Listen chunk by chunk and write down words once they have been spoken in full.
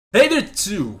Hey there,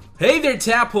 too. Hey there,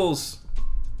 Tapples.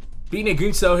 Being a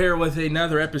Goonso here with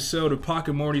another episode of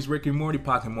Pocket Morty's Rick and Morty.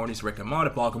 Pocket Morty's Rick and Morty.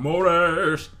 Pocket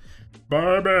Mortys.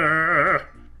 Baby.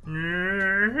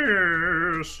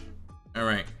 Yes.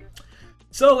 Alright.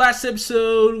 So, last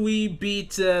episode, we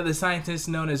beat the scientist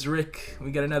known as Rick.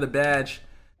 We got another badge.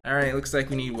 Alright, looks like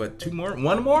we need, what, two more?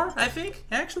 One more, I think,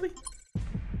 actually?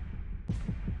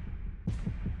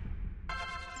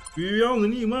 We only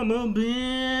need one more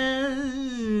badge.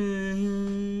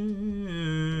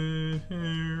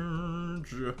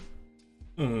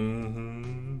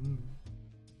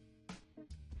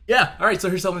 Yeah, alright, so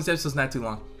here's something. This episode's not too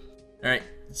long. Alright,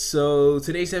 so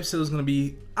today's episode is going to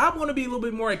be, I'm going to be a little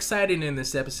bit more excited in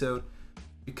this episode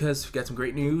because we got some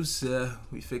great news.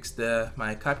 We fixed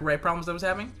my copyright problems I was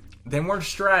having. They weren't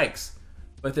strikes,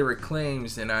 but they were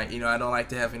claims, and I don't like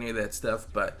to have any of that stuff,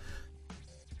 but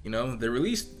they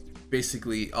released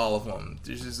basically all of them.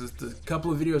 There's just a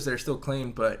couple of videos that are still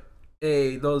claimed, but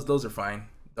hey, those are fine.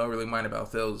 Don't really mind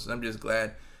about those. I'm just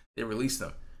glad they released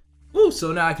them. Woo!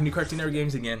 So now I can do Cartoon Network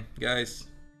games again, guys.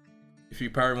 If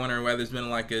you're probably wondering why there's been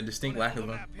like a distinct lack of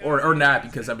them, or not,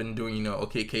 because I've been doing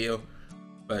OK KO,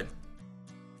 but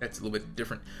that's a little bit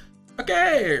different.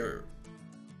 Okay.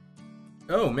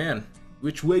 Oh man,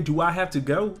 which way do I have to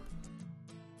go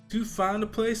to find a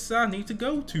place I need to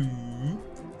go to?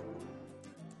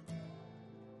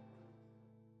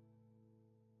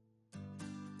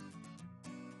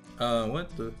 What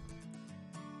the?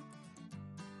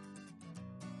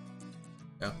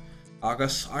 Yeah, I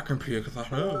guess I can pick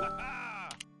that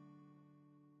up.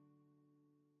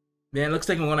 Man, it looks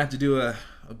like I'm gonna have to do a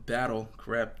battle.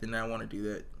 Crap, did not want to do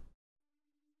that.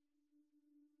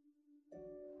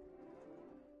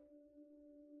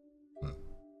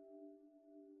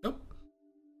 Nope.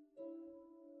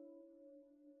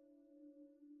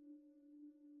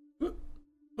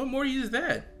 What Morty is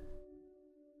that?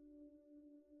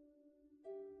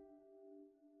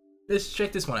 Let's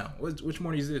check this one out. Which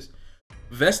Morty is this?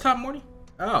 Vest Top Morty?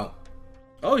 Oh,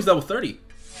 he's level 30.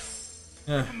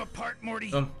 I'm apart, Morty.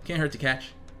 Can't hurt to catch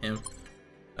him.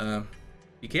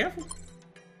 Be careful.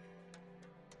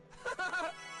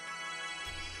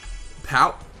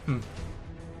 Pout.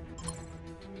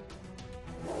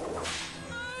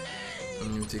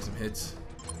 Let me take some hits.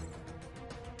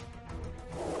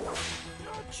 Oh,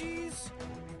 jeez.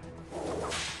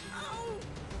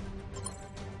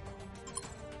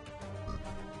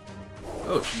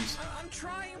 Oh, jeez. I'm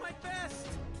trying my best.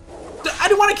 I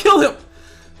didn't want to kill him.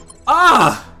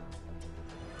 Ah!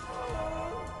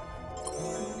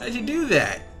 How'd you do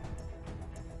that?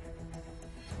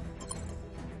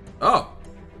 Oh,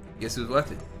 guess who's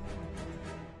left it?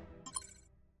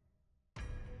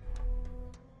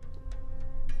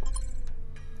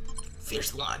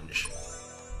 Fierce lunge.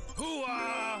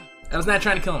 I was not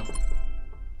trying to kill him.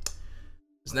 I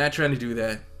was not trying to do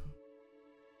that.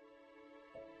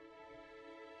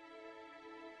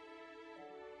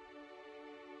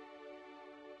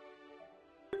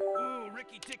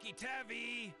 Ricky Ticky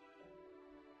Tavi.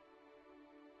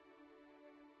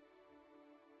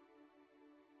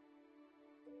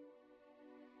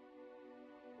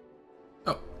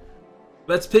 Oh,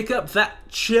 let's pick up that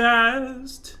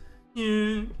chest.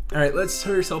 Yeah. All right, let's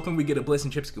hoping we get a Bliss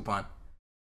and Chips coupon.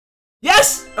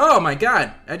 Yes! Oh my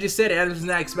God! I just said it. I was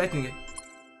not expecting it.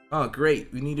 Oh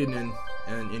great, we needed a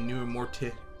new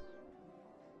Morty.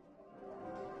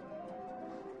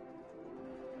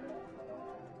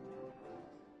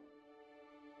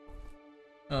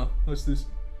 Oh, what's this?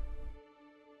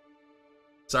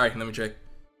 Sorry, let me check.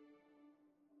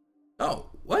 Oh,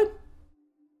 what?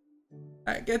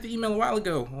 I got the email a while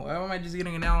ago. Why am I just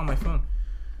getting it now on my phone?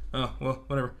 Oh, well,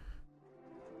 whatever.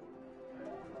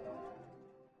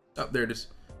 Oh, there it is.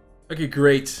 Okay,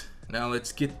 great. Now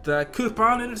let's get the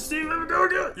coupon and see where we go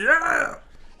again. Yeah!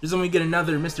 This is when we get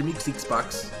another Mr. Meeseeks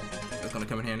box. That's gonna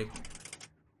come in handy.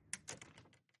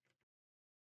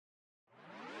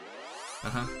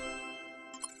 Uh-huh.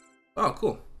 Oh,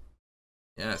 cool.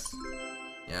 Yes.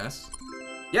 Yes.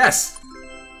 Yes!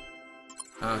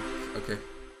 Okay.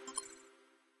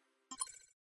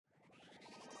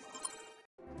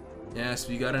 Yes,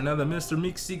 we got another Mr.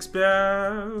 Meeseeks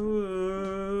box.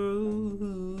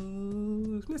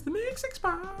 Mr. Meeseeks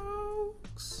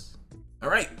box.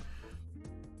 Alright.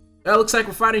 That looks like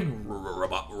we're fighting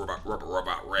Robot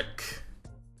Rick.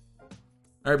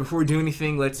 Alright, before we do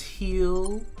anything, let's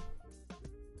heal.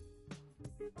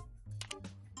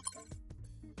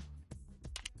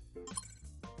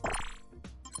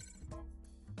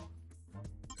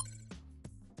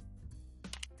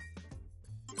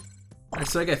 Alright,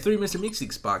 so I got 3 Mr.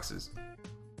 Meeseeks boxes.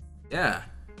 Yeah.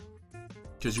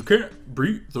 'Cause you can't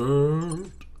breathe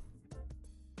it.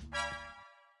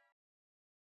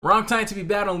 Wrong time to be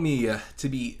battling me,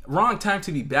 wrong time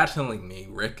to be battling me,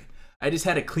 Rick. I just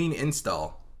had a clean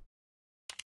install.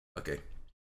 Okay.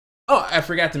 Oh, I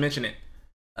forgot to mention it.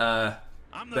 That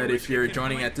if you're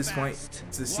joining at this point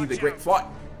to see the great fight,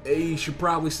 you should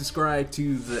probably subscribe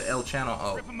to the L channel.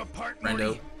 Oh,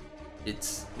 Rendo.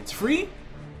 It's free?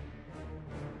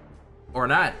 Or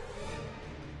not.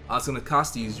 All it's gonna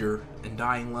cost you is your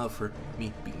undying love for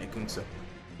me being a coon, so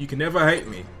you can never hate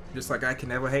me, just like I can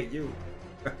never hate you.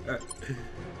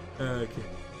 Okay.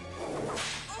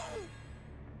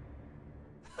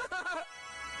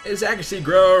 His accuracy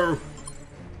grow.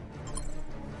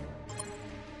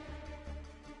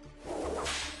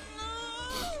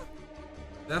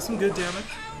 That's some good damage.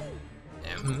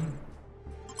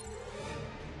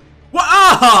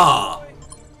 Wow!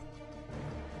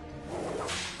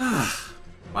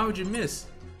 Why would you miss?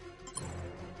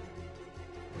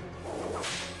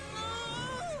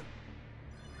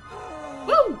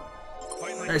 Woo!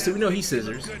 Alright, so we know he's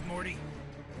scissors.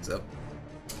 So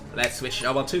let's switch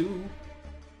over to.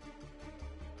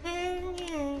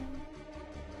 Time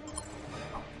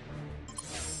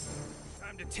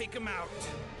to take him out.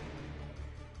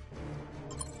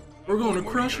 We're going to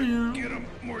crush him. Get him,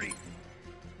 Morty.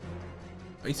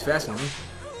 Oh, he's faster than me.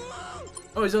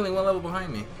 Oh, he's only one level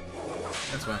behind me.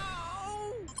 That's fine.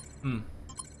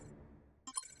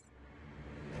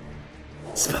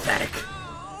 It's pathetic.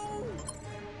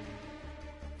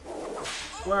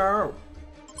 Wow.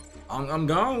 I'm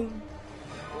gone.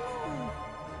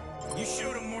 You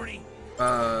shoot him, Morty.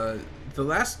 The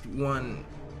last one,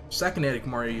 second Edic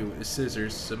Mario is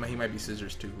scissors, so he might be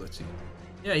scissors too. Let's see.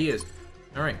 Yeah, he is.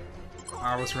 All right.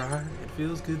 I was right. It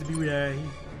feels good to be right.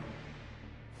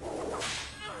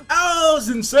 Oh,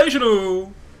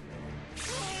 sensational!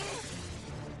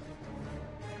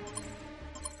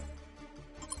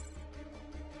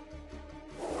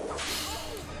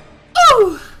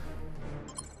 Oh!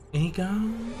 Ain't he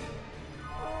gone?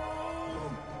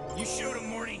 You shoot him,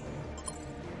 Morty.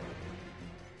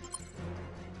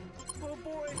 Oh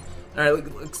boy.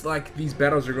 Alright, looks like these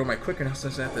battles are going by quicker now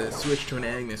since I have to switch to an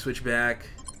egg, then switch back.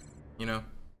 You know.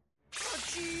 Oh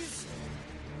jeez.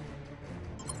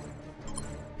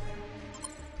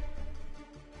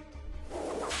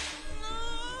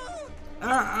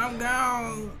 I'm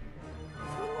gone.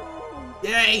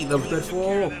 Yay, level You took care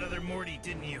 34. of that other Morty,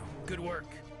 didn't you? Good work.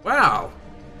 Wow,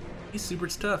 he's super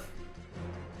tough.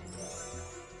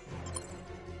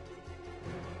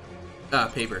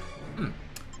 Paper.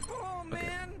 Oh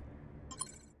man. Okay.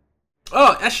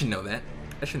 Oh, I should know that.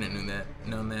 I shouldn't have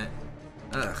known that.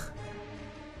 Ugh.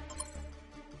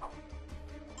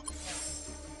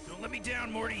 Don't let me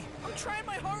down, Morty. I'm trying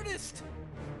my hardest.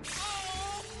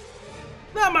 Oh.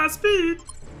 Not my speed.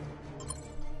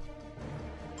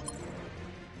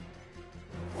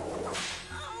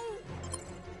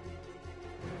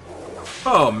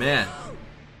 Oh man.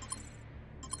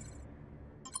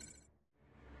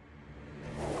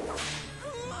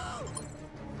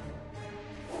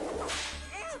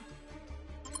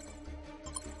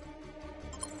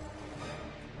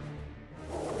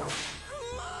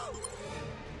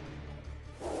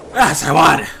 That's I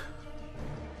want.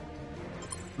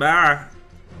 Bye.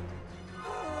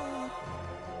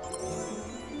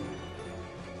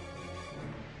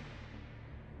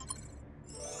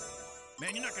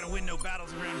 Man, you're not gonna win no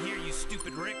battles around here, you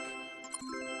stupid Rick.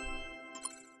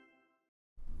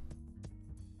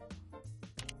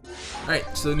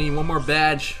 Alright, so we need one more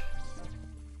badge.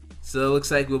 So it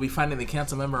looks like we'll be finding the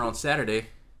council member on Saturday.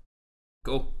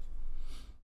 Go.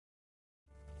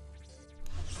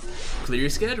 Clear your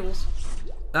schedules.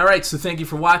 Alright, so thank you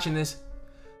for watching this.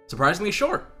 Surprisingly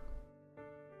short.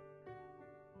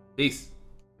 Peace.